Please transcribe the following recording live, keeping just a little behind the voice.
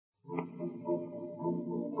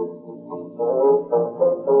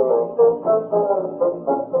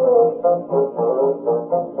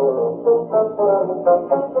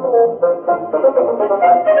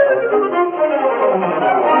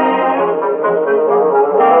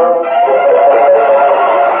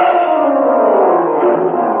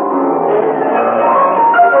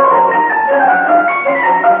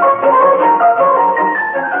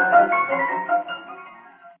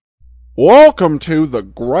Welcome to the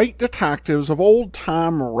Great Detectives of Old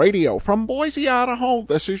Time Radio. From Boise, Idaho,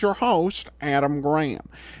 this is your host, Adam Graham.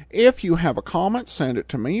 If you have a comment, send it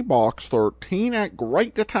to me, box13 at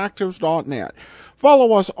greatdetectives.net.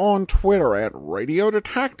 Follow us on Twitter at Radio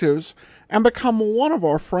Detectives and become one of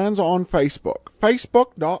our friends on Facebook,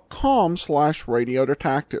 facebook.com/Radio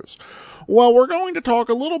Detectives. Well, we're going to talk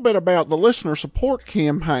a little bit about the listener support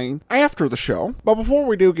campaign after the show, but before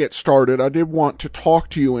we do get started, I did want to talk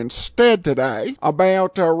to you instead today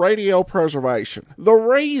about radio preservation. The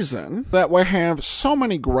reason that we have so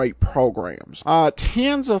many great programs,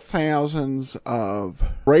 tens of thousands of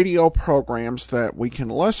radio programs that we can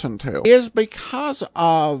listen to, is because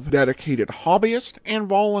of dedicated hobbyists and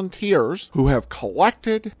volunteers who have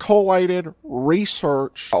collected, collated,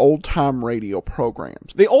 researched old-time radio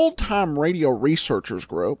programs. The Old-Time Radio Researchers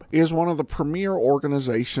Group is one of the premier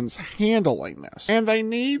organizations handling this, and they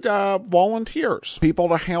need volunteers, people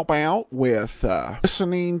to help out with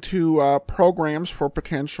listening to programs for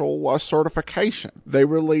potential certification. They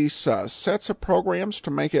release sets of programs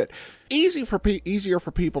to make it easier for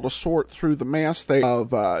people to sort through the mass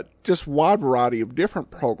of just wide variety of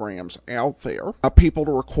different programs out there. People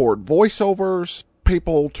to record voiceovers,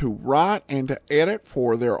 people to write and to edit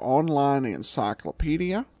for their online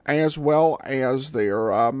encyclopedia, as well as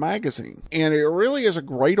their magazine. And it really is a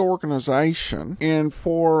great organization, and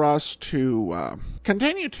for us to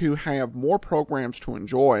continue to have more programs to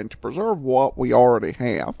enjoy and to preserve what we already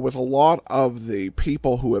have, with a lot of the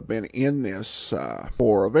people who have been in this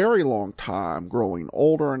for a very long time growing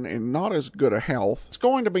older and not as good a health, it's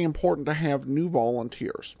going to be important to have new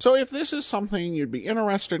volunteers. So if this is something you'd be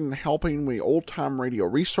interested in helping the old-time radio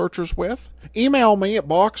researchers with, email me at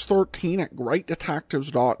box13 at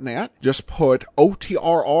greatdetectives.net. Just put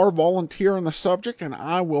OTRR volunteer in the subject and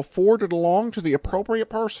I will forward it along to the appropriate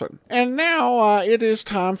person. And now it is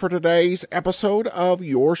time for today's episode of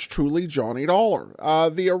yours truly, Johnny Dollar.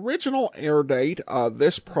 The original air date of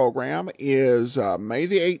this program is May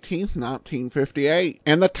the 18th, 1958.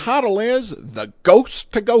 And the title is The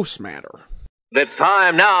Ghost to Ghost Matter. It's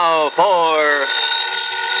time now for...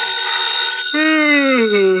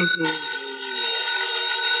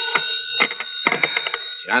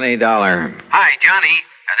 Johnny Dollar. Hi, Johnny.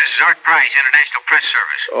 This is Art Price, International Press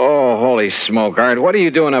Service. Oh, holy smoke, Art. What are you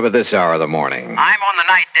doing up at this hour of the morning? I'm on the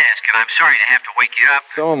night desk, and I'm sorry to have to wake you up.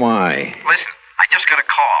 So am I. Listen, I just got a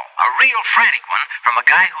call. A real frantic one from a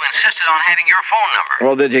guy who insisted on having your phone number.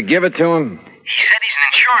 Well, did you give it to him? He said he's an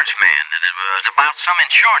insurance man, that it was about some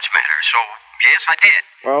insurance matter, so yes, I did.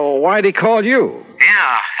 Well, why'd he call you?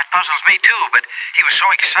 Yeah, that puzzles me too, but he was so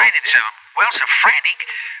excited, so frantic.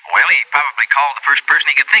 Well, he probably called the first person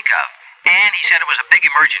he could think of. And he said it was a big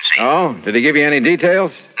emergency. Oh, did he give you any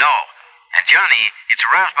details? No. And, Johnny, it's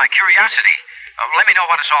aroused my curiosity. Let me know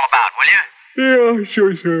what it's all about, will you? Yeah,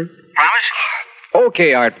 sure, sir. Promise?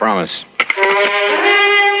 Okay, Art, promise.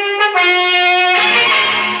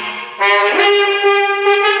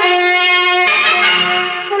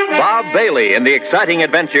 Bob Bailey in the exciting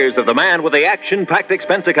adventures of the man with the action-packed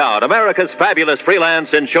expense account, America's fabulous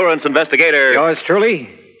freelance insurance investigator. Yours truly,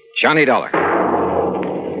 Johnny Dollar.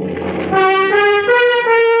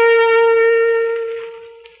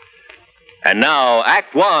 And now,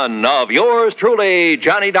 Act One of yours truly,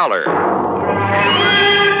 Johnny Dollar.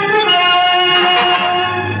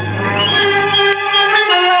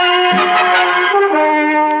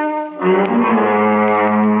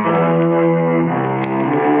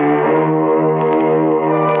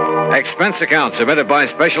 Expense account submitted by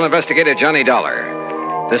Special Investigator Johnny Dollar.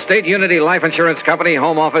 The State Unity Life Insurance Company,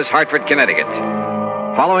 Home Office, Hartford, Connecticut.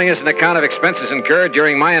 Following is an account of expenses incurred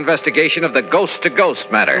during my investigation of the Ghost to Ghost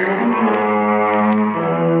matter.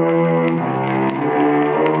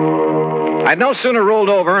 I'd no sooner rolled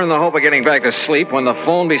over in the hope of getting back to sleep when the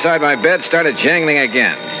phone beside my bed started jangling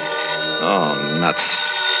again. Oh, nuts.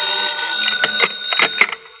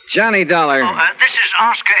 Johnny Dollar. This is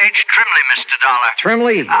Oscar H. Trimley, Mr. Dollar.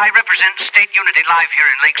 Trimley? I represent State Unity Life here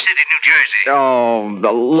in Lake City, New Jersey. Oh,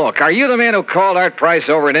 look, are you the man who called Art Price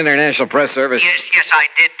over at International Press Service? Yes,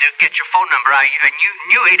 I did get your phone number. I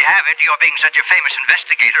knew he'd have it, you're being such a famous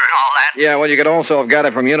investigator and all that. Yeah, well, you could also have got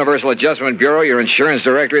it from Universal Adjustment Bureau, your insurance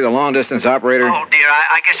directory, the long-distance operator. Oh, dear,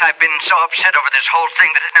 I guess I've been so upset over this whole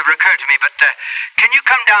thing that it never occurred to me, but can you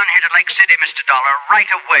come down here to Lake City, Mr. Dollar,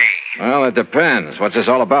 right away? Well, it depends. What's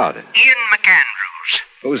this all about? Ian McAndrews.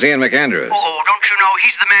 Who's Ian McAndrews? Oh, don't you know?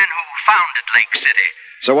 He's the man who founded Lake City.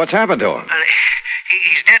 So what's happened to him?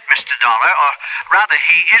 He's dead, Mr. Dollar, or rather,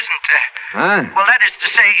 he isn't. Huh? Well, that is to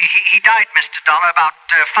say, he died, Mr. Dollar, about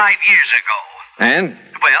 5 years ago. And?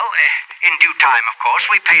 Well, in due time, of course,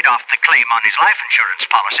 we paid off the claim on his life insurance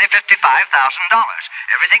policy, $55,000.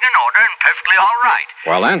 Everything in order and perfectly all right.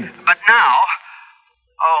 Well, then? But now...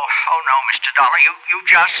 Oh no, Mr. Dollar, you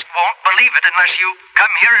just won't believe it unless you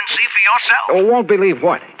come here and see for yourself. Oh, won't believe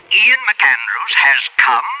what? Ian McAndrews has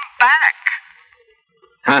come back.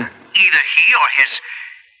 Huh? Either he or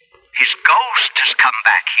his ghost has come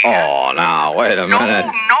back here. Oh, now, wait a minute.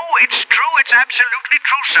 No, it's true. It's absolutely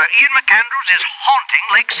true, sir. Ian McAndrews is haunting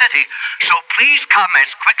Lake City. So please come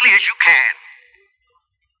as quickly as you can.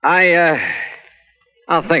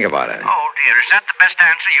 I'll think about it. Oh, dear, is that the best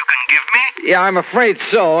answer you can give me? Yeah, I'm afraid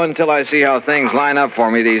so, until I see how things line up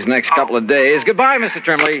for me these next couple of days. Goodbye, Mr.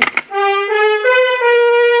 Trimley.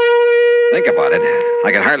 Think about it.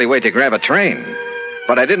 I could hardly wait to grab a train.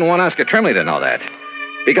 But I didn't want Oscar Trimley to know that.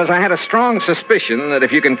 Because I had a strong suspicion that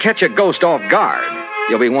if you can catch a ghost off guard,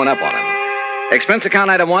 you'll be one up on him. Expense account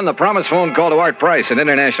item 1, the promised phone call to Art Price in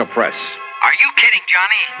international press. Are you kidding,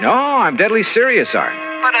 Johnny? No, I'm deadly serious, Art.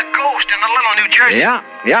 But a ghost in a little New Jersey.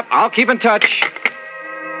 Yep, I'll keep in touch.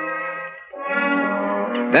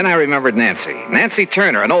 Then I remembered Nancy. Nancy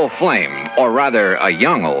Turner, an old flame, or rather, a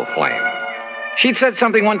young old flame. She'd said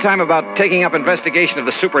something one time about taking up investigation of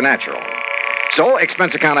the supernatural. So,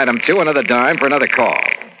 expense account item 2, another dime for another call.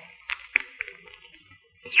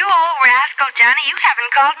 You old rascal, Johnny, you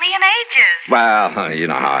haven't called me in ages. Well, you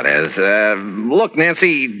know how it is. Look,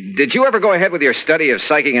 Nancy, did you ever go ahead with your study of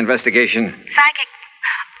psychic investigation? Psychic?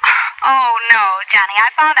 Oh, no, Johnny. I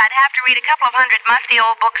found I'd have to read a couple of hundred musty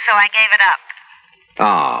old books, so I gave it up.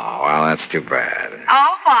 Oh, well, that's too bad.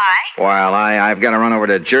 Oh, why? Well, I've got to run over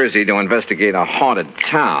to Jersey to investigate a haunted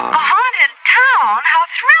town. A haunted town? How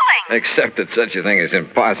thrilling. Except that such a thing is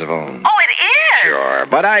impossible. Oh, it is? Sure,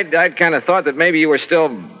 but I'd kind of thought that maybe you were still...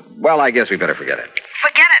 Well, I guess we better forget it.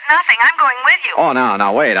 Forget it, nothing. I'm going with you. Oh,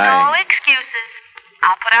 no, wait, No excuses.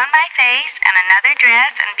 I'll put on my face and another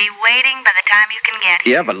dress and be waiting by the time you can get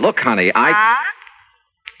here. Yeah, but look, honey, Huh?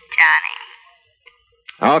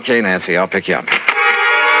 Johnny. Okay, Nancy, I'll pick you up.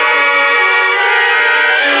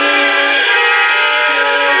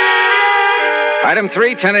 Item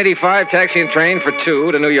 3, 1085, taxi and train for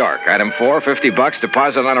 2 to New York. Item 4, $50,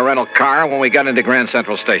 deposit on a rental car when we got into Grand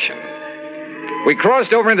Central Station. We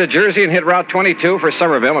crossed over into Jersey and hit Route 22 for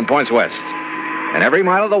Somerville and points west. And every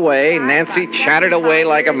mile of the way, Nancy chattered away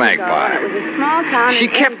like a magpie. She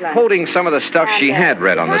kept quoting some of the stuff she had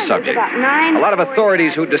read on the subject. A lot of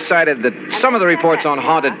authorities who decided that some of the reports on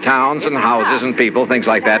haunted towns and houses and people, things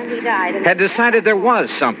like that, had decided there was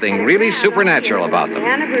something really supernatural about them.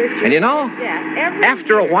 And you know,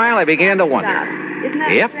 after a while, I began to wonder.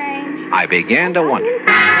 Yep, I began to wonder.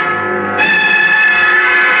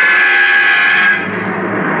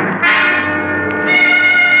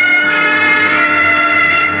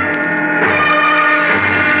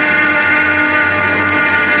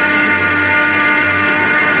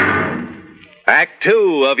 Act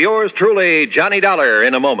 2 of yours truly, Johnny Dollar,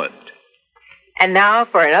 in a moment. And now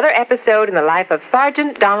for another episode in the life of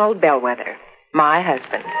Sergeant Donald Bellwether, my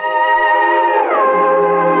husband.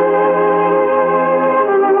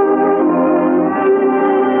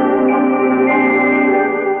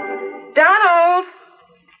 Donald!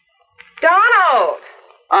 Donald!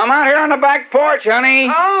 I'm out here on the back porch, honey.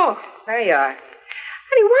 Oh, there you are.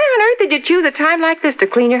 Honey, why on earth did you choose a time like this to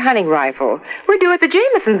clean your hunting rifle? We're due at the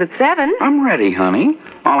Jamesons at 7. I'm ready, honey.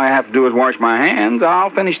 All I have to do is wash my hands. I'll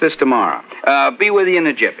finish this tomorrow. Be with you in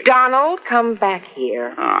a jiffy. Donald, come back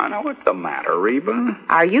here. Oh, now, what's the matter, Reba?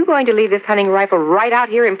 Are you going to leave this hunting rifle right out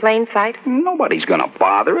here in plain sight? Nobody's going to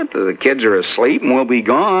bother it. The kids are asleep and we'll be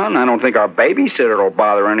gone. I don't think our babysitter will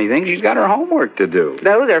bother anything. She's got her homework to do.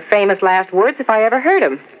 Those are famous last words if I ever heard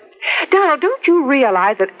them. Donald, don't you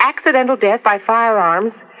realize that accidental death by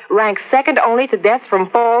firearms ranks second only to deaths from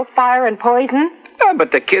fall, fire, and poison?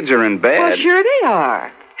 But the kids are in bed. Well, sure they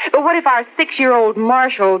are. But what if our 6-year-old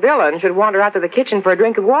Marshall Dillon should wander out to the kitchen for a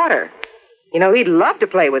drink of water? You know, he'd love to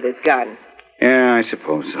play with his gun. Yeah, I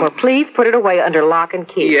suppose so. Well, please put it away under lock and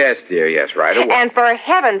key. Yes, dear, yes, right away. And for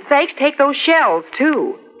heaven's sakes, take those shells,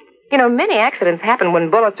 too. You know, many accidents happen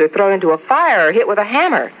when bullets are thrown into a fire or hit with a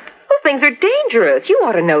hammer. Those things are dangerous. You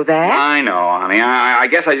ought to know that. I know, honey. I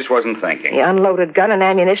guess I just wasn't thinking. The unloaded gun and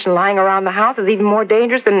ammunition lying around the house is even more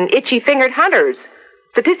dangerous than itchy-fingered hunters.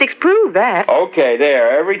 Statistics prove that. Okay,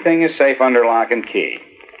 there. Everything is safe under lock and key.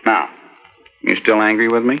 Now, you still angry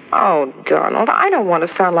with me? Oh, Donald, I don't want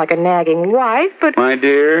to sound like a nagging wife, but... My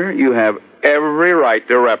dear, you have every right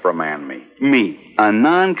to reprimand me. Me, a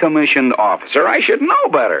non-commissioned officer. I should know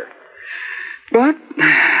better. But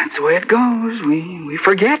that's the way it goes. We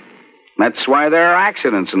forget. That's why there are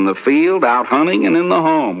accidents in the field, out hunting, and in the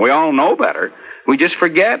home. We all know better. We just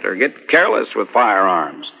forget or get careless with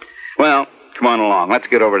firearms. Well, come on along. Let's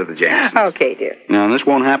get over to the Jacksons. Okay, dear. No, this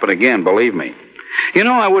won't happen again, believe me. You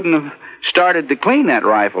know, I wouldn't have started to clean that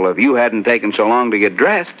rifle if you hadn't taken so long to get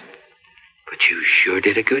dressed. But you sure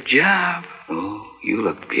did a good job. Oh, you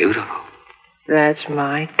look beautiful. That's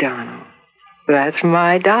my Donald. That's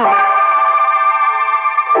my doll.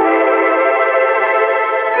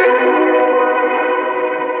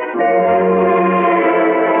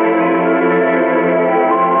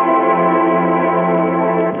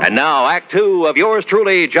 And now, Act Two of yours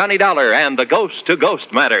truly, Johnny Dollar and the Ghost to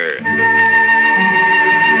Ghost Matter.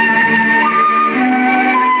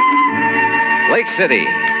 Lake City,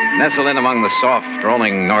 nestled in among the soft,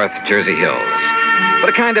 rolling North Jersey hills. But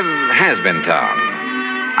a kind of has-been town.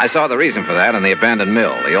 I saw the reason for that in the abandoned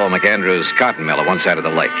mill, the old McAndrews cotton mill at one side of the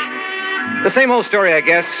lake. The same old story, I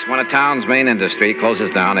guess. When a town's main industry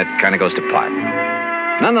closes down, it kind of goes to pot.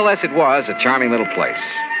 Nonetheless, it was a charming little place.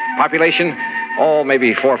 Population,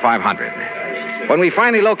 maybe 400 or 500. When we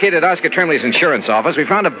finally located Oscar Trimley's insurance office, we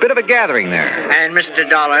found a bit of a gathering there. And Mr.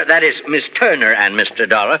 Dollar, that is Miss Turner and Mr.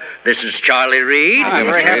 Dollar. This is Charlie Reed,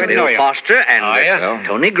 very happy to know you. Foster, and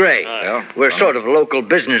Tony Gray. We're sort of local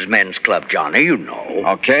businessmen's club, Johnny, you know.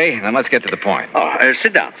 Okay, then let's get to the point.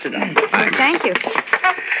 Sit down. Thank you.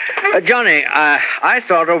 Johnny, I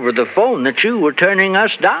thought over the phone that you were turning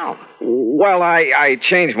us down. Well, I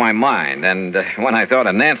changed my mind, and when I thought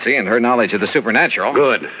of Nancy and her knowledge of the supernatural...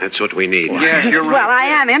 Good. That's what we need. Yes, you're right. Well, I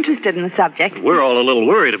am interested in the subject. We're all a little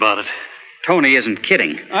worried about it. Tony isn't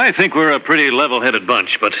kidding. I think we're a pretty level-headed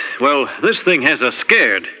bunch, but, well, this thing has us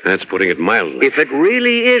scared. That's putting it mildly. If it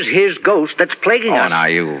really is his ghost that's plaguing us... Oh, now,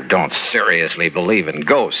 you don't seriously believe in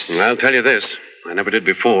ghosts. I'll tell you this. I never did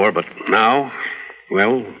before, but now,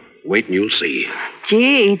 well, wait and you'll see.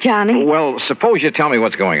 Gee, Johnny. Well, suppose you tell me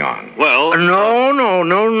what's going on. Well...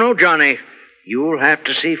 No, Johnny. You'll have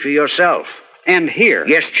to see for yourself. And here.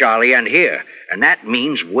 Yes, Charlie, and here. And that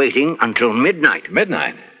means waiting until midnight.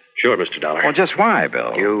 Midnight? Sure, Mr. Dollar. Well, just why,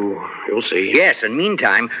 Bill? You'll see. Yes, and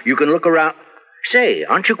meantime, you can look around... Say,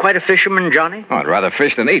 aren't you quite a fisherman, Johnny? Oh, I'd rather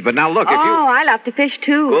fish than eat, but now look, if you... I love to fish,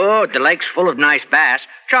 too. Good. The lake's full of nice bass.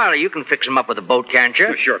 Charlie, you can fix them up with a boat, can't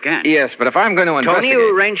you? Sure can. Yes, but if I'm going to investigate... Tony,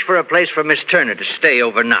 you arrange for a place for Miss Turner to stay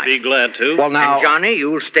overnight. Be glad to. Well, now... And Johnny,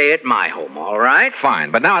 you'll stay at my home, all right? Fine,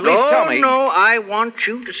 but now at least tell me... No, I want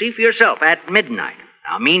you to see for yourself at midnight.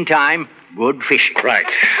 Now, meantime, good fishing. Right.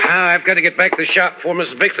 Now, I've got to get back to the shop before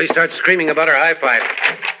Mrs. Bixley starts screaming about her high five.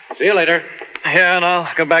 See you later. Yeah, and I'll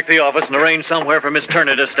come back to the office and arrange somewhere for Miss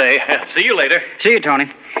Turner to stay. See you later. See you, Tony.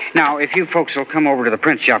 Now, if you folks will come over to the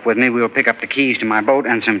print shop with me, we'll pick up the keys to my boat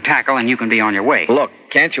and some tackle, and you can be on your way. Look,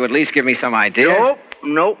 can't you at least give me some idea?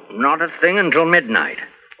 Nope, not a thing until midnight.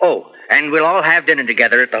 Oh, and we'll all have dinner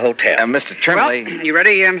together at the hotel. Mr. Trimley... Well, you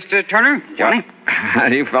ready, Mr. Turner? Johnny?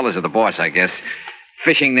 Well, you fellas are the boss, I guess.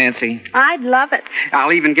 Fishing, Nancy? I'd love it.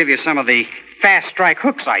 I'll even give you some of the fast strike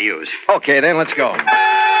hooks I use. Okay, then, let's go.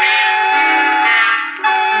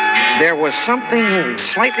 There was something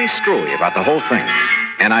slightly screwy about the whole thing.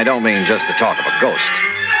 And I don't mean just the talk of a ghost.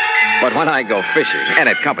 But when I go fishing, and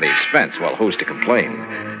at company expense, well, who's to complain?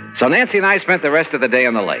 So Nancy and I spent the rest of the day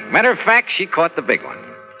on the lake. Matter of fact, she caught the big one.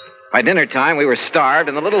 By dinner time, we were starved,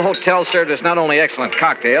 and the little hotel served us not only excellent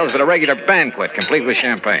cocktails, but a regular banquet, complete with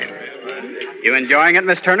champagne. You enjoying it,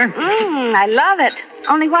 Miss Turner? I love it.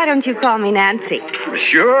 Only why don't you call me Nancy?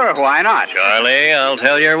 Sure, why not? Charlie, I'll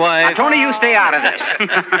tell your wife. Tony, you stay out of this.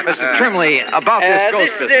 Mr. Trimley, about this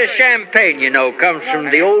ghost This champagne, you know, comes from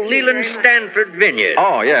the old Leland Stanford vineyard.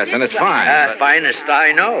 Oh, yes, and it's fine. Finest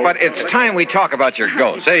I know. But it's time we talk about your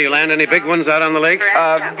ghost. Say, you land any big ones out on the lake?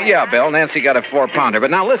 Yeah, Bill. Nancy got a 4-pounder. But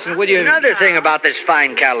now listen, would you... Another thing about this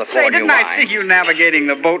fine California Say, didn't wine. I see you navigating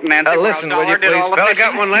the boat, Nancy? Listen, will you please? Fella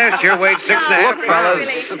got one last year, weighed 6.5. Look,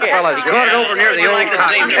 fellas, Got it over near the old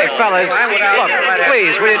cotton. Hey, fellas, look,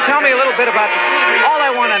 please, will you tell me a little bit about... All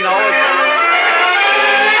I want to know is...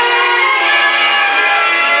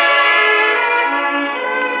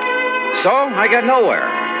 So, I got nowhere.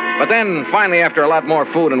 But then, finally, after a lot more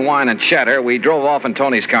food and wine and chatter, we drove off in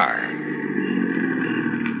Tony's car.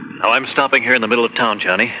 Now, I'm stopping here in the middle of town,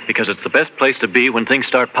 Johnny, because it's the best place to be when things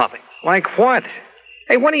start popping. Like what?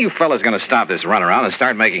 Hey, when are you fellas going to stop this runaround and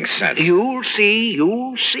start making sense? You'll see.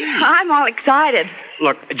 I'm all excited.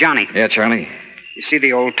 Look, Johnny. Yeah, Charlie? You see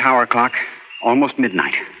the old tower clock? Almost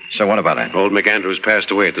midnight. So what about it? Old McAndrews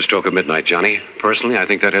passed away at the stroke of midnight, Johnny. Personally, I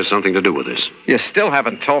think that has something to do with this. You still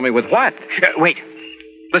haven't told me with what? Wait.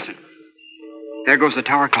 Listen. There goes the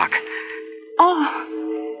tower clock.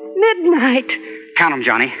 Oh, midnight. Count them,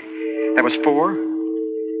 Johnny. That was 4,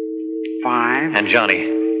 5... And, Johnny,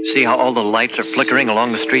 see how all the lights are flickering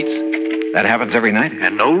along the streets? That happens every night?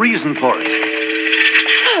 And no reason for it.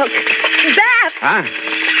 Look, bats! Huh?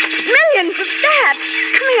 Millions of bats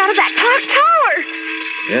coming out of that clock tower!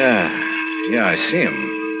 Yeah, I see him.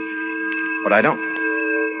 But I don't...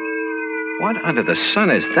 What under the sun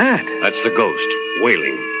is that? That's the ghost,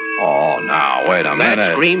 wailing. Oh, now, wait a minute.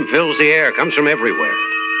 That scream fills the air, comes from everywhere.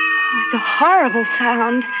 Oh, it's a horrible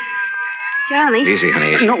sound. Johnny. Easy,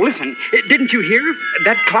 honey. Easy. No, listen. Didn't you hear?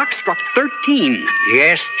 That clock struck 13.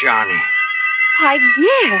 Yes, Johnny. Why,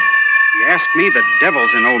 yes. You asked me, the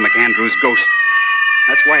devil's in old McAndrew's ghost.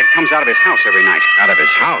 That's why it comes out of his house every night. Out of his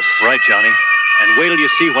house? Right, Johnny. And wait till you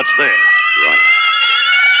see what's there. Right.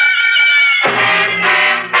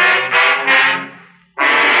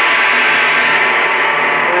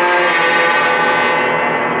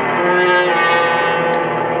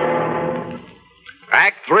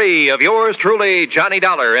 Act 3 of yours truly, Johnny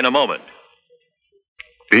Dollar, in a moment.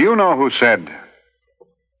 Do you know who said,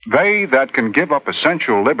 "They that can give up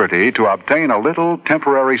essential liberty to obtain a little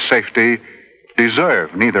temporary safety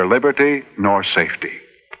deserve neither liberty nor safety"?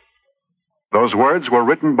 Those words were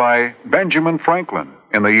written by Benjamin Franklin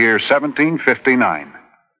in the year 1759.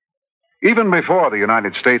 Even before the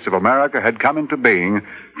United States of America had come into being,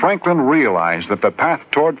 Franklin realized that the path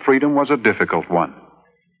toward freedom was a difficult one.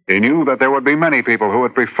 He knew that there would be many people who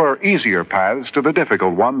would prefer easier paths to the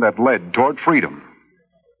difficult one that led toward freedom.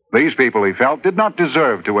 These people, he felt, did not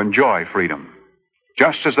deserve to enjoy freedom.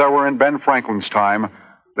 Just as there were in Ben Franklin's time,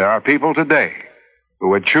 there are people today who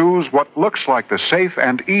would choose what looks like the safe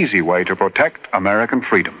and easy way to protect American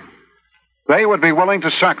freedom. They would be willing to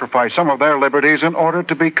sacrifice some of their liberties in order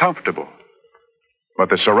to be comfortable. But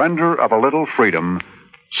the surrender of a little freedom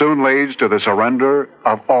soon leads to the surrender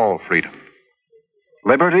of all freedom.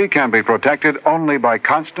 Liberty can be protected only by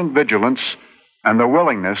constant vigilance and the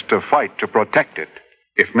willingness to fight to protect it,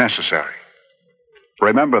 if necessary.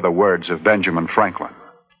 Remember the words of Benjamin Franklin.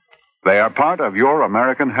 They are part of your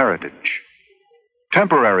American heritage.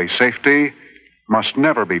 Temporary safety must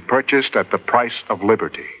never be purchased at the price of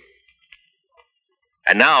liberty.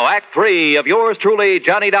 And now, Act 3 of yours truly,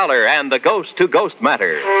 Johnny Dollar, and the Ghost to Ghost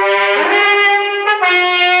Matter.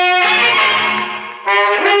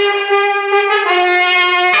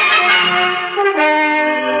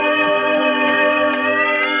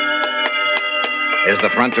 Is the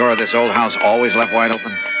front door of this old house always left wide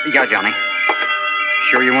open? Yeah, Johnny.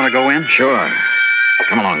 Sure you want to go in? Sure.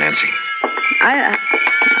 Come along, Nancy.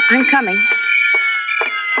 I'm coming.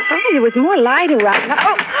 If only there was more light around.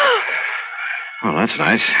 Oh! Oh, that's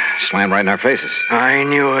nice. Slammed right in our faces. I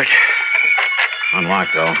knew it.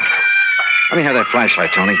 Unlocked, though. Let me have that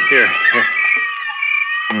flashlight, Tony. Here.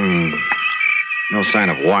 No sign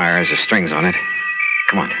of wires or strings on it.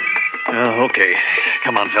 Come on. Okay.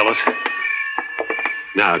 Come on, fellas.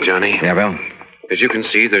 Now, Johnny. Yeah, Bill? As you can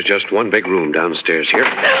see, there's just one big room downstairs here.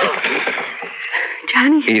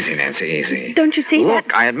 Johnny. Easy, Nancy, easy. Don't you see Look,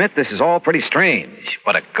 that? I admit this is all pretty strange,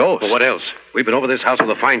 but a ghost. Well, what else? We've been over this house with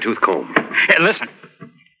a fine-tooth comb. Hey, listen.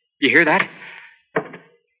 You hear that?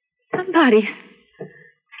 Somebody's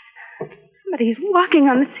walking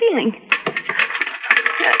on the ceiling.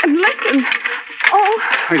 Listen. Oh.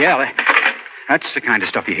 Yeah, that's the kind of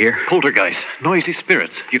stuff you hear. Poltergeist, noisy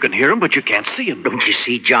spirits. You can hear them, but you can't see them. Don't you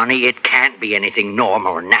see, Johnny? It can't be anything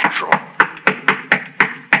normal or natural.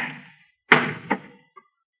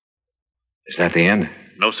 Is that the end?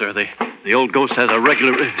 No, sir. The old ghost has a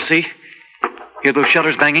regular... See? Hear those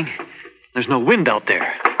shutters banging? There's no wind out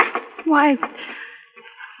there. Why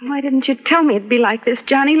didn't you tell me it'd be like this,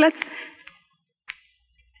 Johnny? Let's...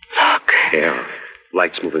 Look. Yeah.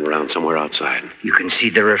 Lights moving around somewhere outside. You can see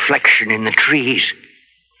the reflection in the trees.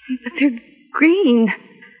 But they're green.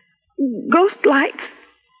 Ghost lights.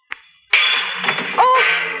 Oh!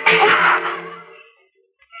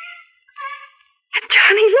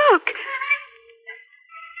 Johnny, look.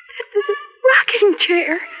 There's a rocking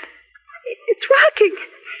chair. It's rocking.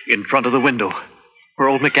 In front of the window, where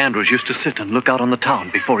old McAndrews used to sit and look out on the town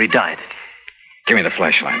before he died. Give me the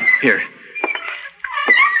flashlight. Here.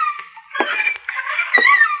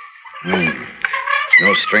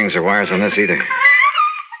 No strings or wires on this either.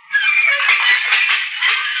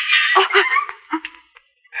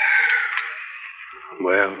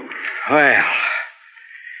 Well,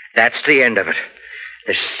 that's the end of it.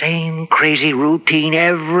 The same crazy routine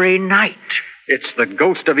every night. It's the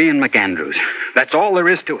ghost of Ian McAndrews. That's all there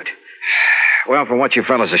is to it. Well, from what you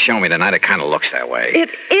fellas have shown me tonight, it kind of looks that way. It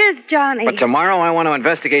is, Johnny. But tomorrow I want to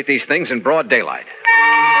investigate these things in broad daylight.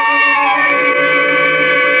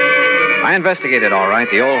 I investigated all right,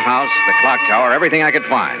 the old house, the clock tower, everything I could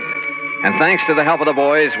find. And thanks to the help of the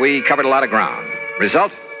boys, we covered a lot of ground.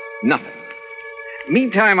 Result? Nothing.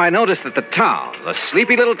 Meantime, I noticed that the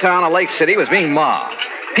sleepy little town of Lake City, was being mobbed.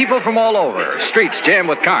 People from all over, streets jammed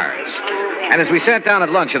with cars. And as we sat down at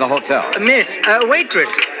lunch in the hotel... Miss, waitress,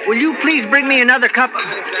 will you please bring me another cup of...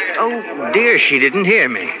 Oh, dear, she didn't hear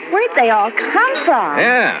me. Where'd they all come from?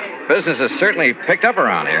 Yeah, business has certainly picked up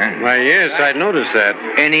around here. Why, yes, I'd noticed that.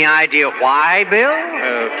 Any idea why, Bill?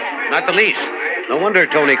 Not the least. No wonder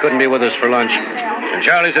Tony couldn't be with us for lunch. And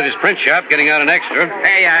Charlie's at his print shop getting out an extra.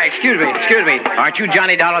 Hey, excuse me. Aren't you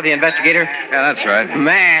Johnny Dollar, the investigator? Yeah, that's right.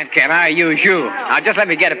 Man, can I use you? Now, just let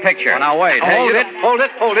me get a picture. Well, now, wait. Hold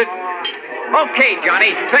it. Okay,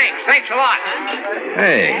 Johnny. Thanks a lot.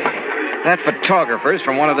 Hey, that photographer's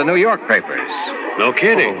from one of the New York papers. No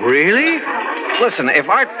kidding. Oh, really? Listen, if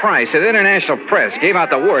Art Price at International Press gave out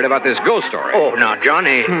the word about this ghost story... Oh, now,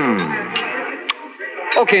 Johnny...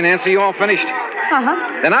 Okay, Nancy, you all finished?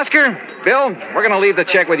 Uh-huh. Then, Oscar, Bill, we're going to leave the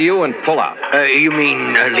check with you and pull out. You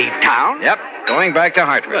mean leave town? Yep, going back to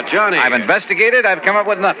Hartford. Well, Johnny... I've investigated. I've come up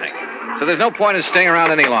with nothing. So there's no point in staying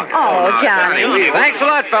around any longer. Oh, Johnny. Thanks a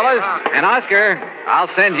lot, fellas. And, Oscar, I'll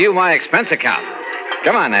send you my expense account.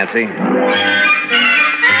 Come on, Nancy.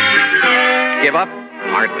 Give up?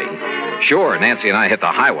 Hardly. Sure, Nancy and I hit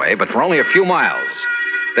the highway, but for only a few miles.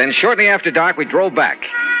 Then shortly after dark, we drove back.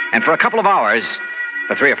 And for a couple of hours,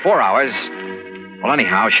 for 3 or 4 hours... Well,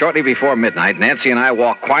 anyhow, shortly before midnight, Nancy and I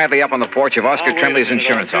walked quietly up on the porch of Oscar Trembley's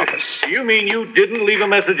insurance office. You mean you didn't leave a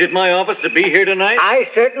message at my office to be here tonight? I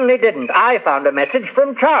certainly didn't. I found a message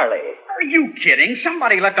from Charlie. Are you kidding?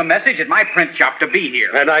 Somebody left a message at my print shop to be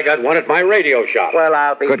here. And I got one at my radio shop. Well,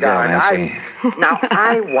 I'll be Good girl, darned. Nancy. Now,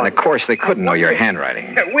 I want... And, of course, they couldn't know your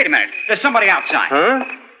handwriting. Wait a minute. There's somebody outside. Huh?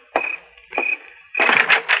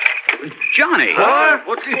 Johnny.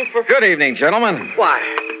 What's he for? Good evening, gentlemen. Why,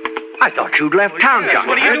 I thought you'd left town, Johnny.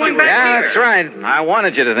 What are you doing back Yeah, here? that's right. I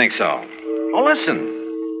wanted you to think so. Oh, listen.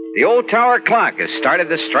 The old tower clock has started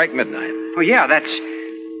to strike midnight. Oh, yeah, that's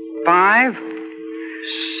 5,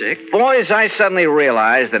 6. Boys, I suddenly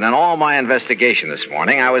realized that in all my investigation this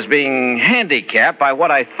morning, I was being handicapped by what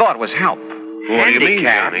I thought was help. What do you mean,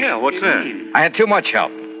 Johnny? Yeah, what's that? I had too much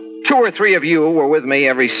help. 2 or 3 of you were with me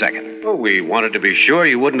every second. Oh, we wanted to be sure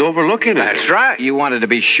you wouldn't overlook anything. That's right. You wanted to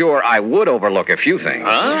be sure I would overlook a few things.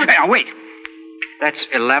 Huh? Hey, now, wait. That's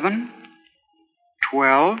 11,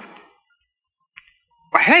 12.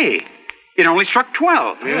 Well, hey, it only struck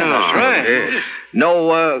 12. Yeah, that's right.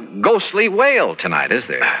 No ghostly wail tonight, is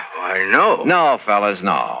there? I know. No, fellas,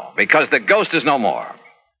 no. Because the ghost is no more.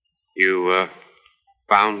 You,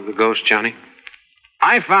 found the ghost, Johnny?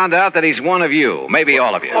 I found out that he's one of you, maybe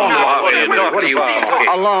all of you. What are you talking?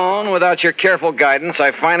 Alone, without your careful guidance,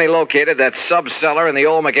 I finally located that sub-cellar in the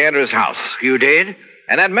old McAndrews house. You did?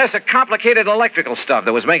 And that mess of complicated electrical stuff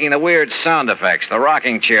that was making the weird sound effects, the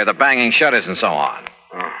rocking chair, the banging shutters, and so on.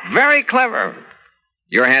 Very clever.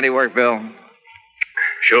 Your handiwork, Bill?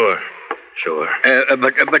 Sure.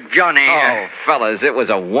 But Johnny... Oh, fellas, it was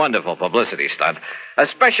a wonderful publicity stunt.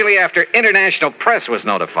 Especially after International Press was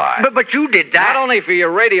notified. But you did that. Not only for your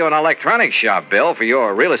radio and electronics shop, Bill, for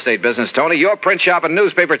your real estate business, Tony, your print shop and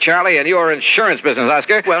newspaper, Charlie, and your insurance business,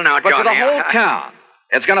 Oscar. Well, now, but Johnny... for the whole town.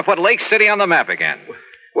 It's going to put Lake City on the map again.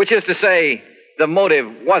 Which is to say, the motive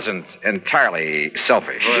wasn't entirely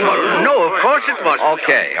selfish. No, of course it wasn't.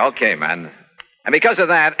 Okay, man. And because of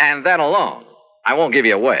that, and that alone, I won't give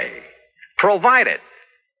you away. Provided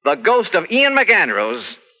the ghost of Ian McAndrews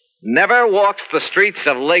never walks the streets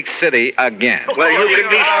of Lake City again. Well, you can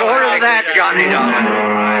be sure of that, Johnny, darling.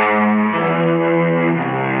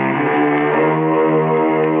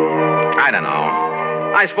 I don't know.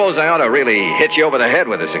 I suppose I ought to really hit you over the head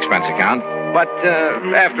with this expense account. But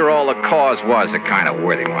after all, the cause was a kind of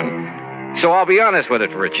worthy one. So I'll be honest with it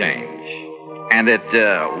for a change. And it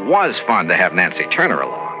was fun to have Nancy Turner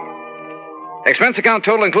along. Expense account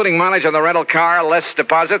total, including mileage on the rental car, less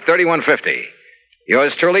deposit, $31.50.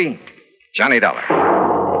 Yours truly, Johnny Dollar.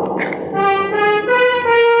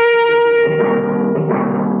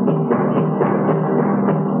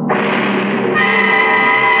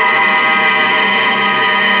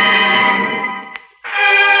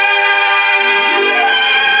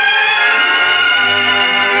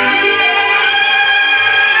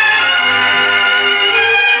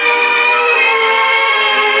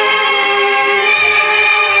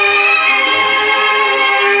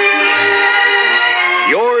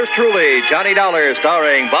 Truly, Johnny Dollar,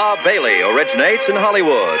 starring Bob Bailey, originates in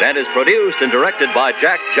Hollywood and is produced and directed by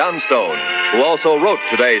Jack Johnstone, who also wrote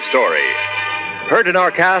today's story. Heard in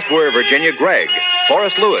our cast were Virginia Gregg,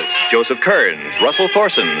 Forrest Lewis, Joseph Kearns, Russell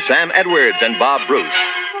Thorson, Sam Edwards, and Bob Bruce.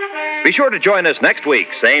 Be sure to join us next week,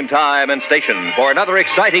 same time and station, for another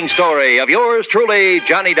exciting story of yours truly,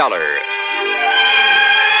 Johnny Dollar.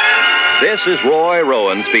 This is Roy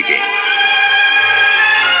Rowan speaking.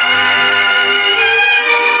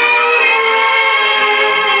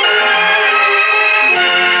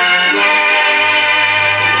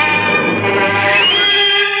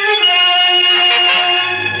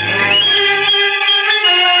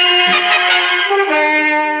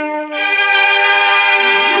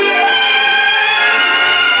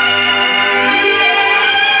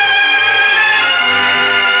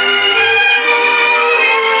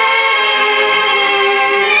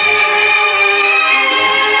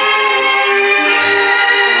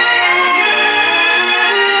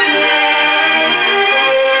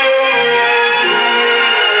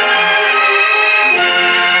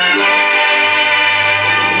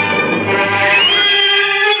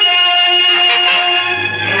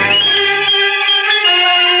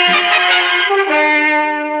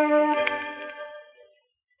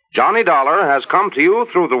 Johnny Dollar has come to you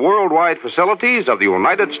through the worldwide facilities of the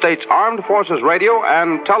United States Armed Forces Radio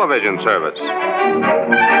and Television Service.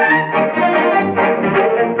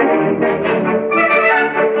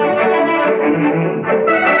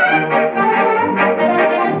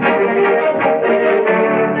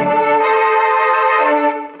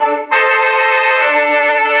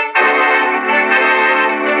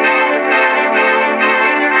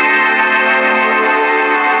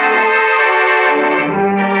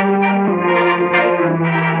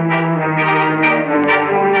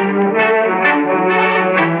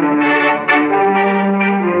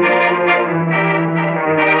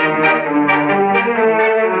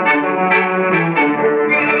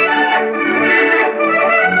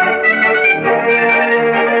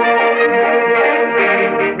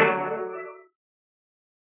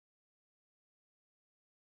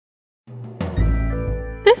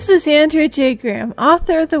 This is Andrea J. Graham,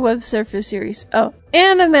 author of the Web Surfer series, oh,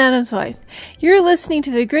 and a Madam's Wife. You're listening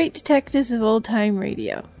to the Great Detectives of Old Time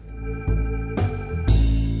Radio.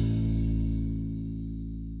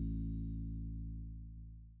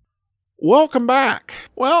 Welcome back.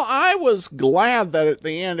 Well, I was glad that at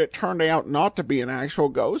the end it turned out not to be an actual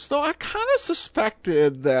ghost, though I kind of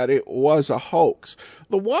suspected that it was a hoax.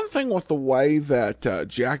 The one thing with the way that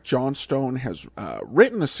Jack Johnstone has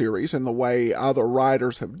written the series and the way other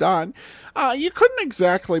writers have done, you couldn't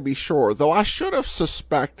exactly be sure, though I should have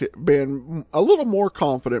been a little more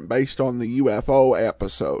confident based on the UFO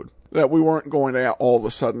episode, that we weren't going to all of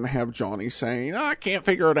a sudden have Johnny saying, I can't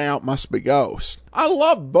figure it out, must be ghost. I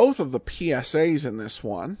love both of the PSAs in this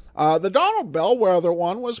one. The Donald Bellwether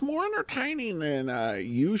one was more entertaining than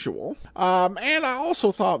usual, and I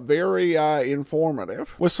also thought very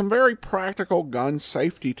informative, with some very practical gun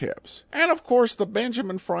safety tips. And of course, the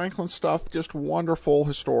Benjamin Franklin stuff, just wonderful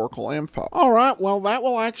historical info. Alright, well that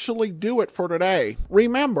will actually do it for today.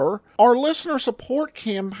 Remember, our listener support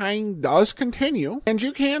campaign does continue, and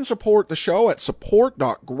you can support the show at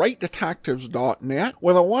support.greatdetectives.net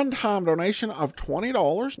with a one-time donation of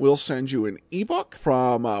 $20. We'll send you an ebook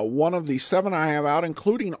from one of the 7 I have out,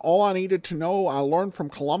 including All I Needed to Know I Learned from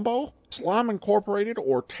Columbo, Slime Incorporated,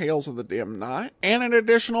 or Tales of the Dim Night, and an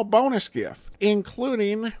additional bonus gift,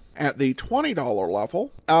 including, at the $20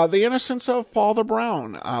 level, The Innocence of Father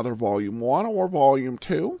Brown, either Volume 1 or Volume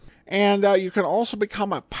 2. And you can also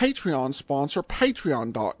become a Patreon sponsor,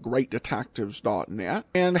 patreon.greatdetectives.net,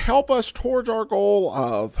 and help us towards our goal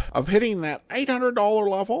of hitting that $800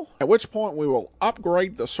 level, at which point we will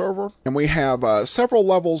upgrade the server. And we have several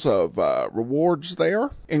levels of rewards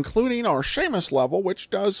there, including our Seamus level, which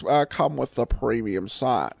does come with the premium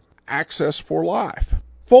site. Access for life.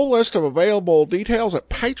 Full list of available details at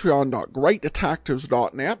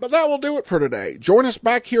patreon.greatdetectives.net, but that will do it for today. Join us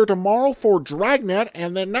back here tomorrow for Dragnet,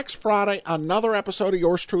 and then next Friday, another episode of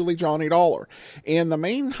yours truly, Johnny Dollar. In the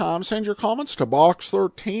meantime, send your comments to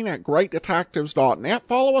box13 at greatdetectives.net.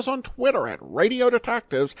 Follow us on Twitter at Radio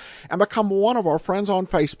Detectives, and become one of our friends on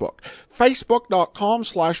Facebook.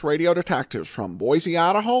 Facebook.com/Radio Detectives. From Boise,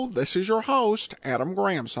 Idaho, this is your host, Adam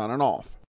Graham, signing off.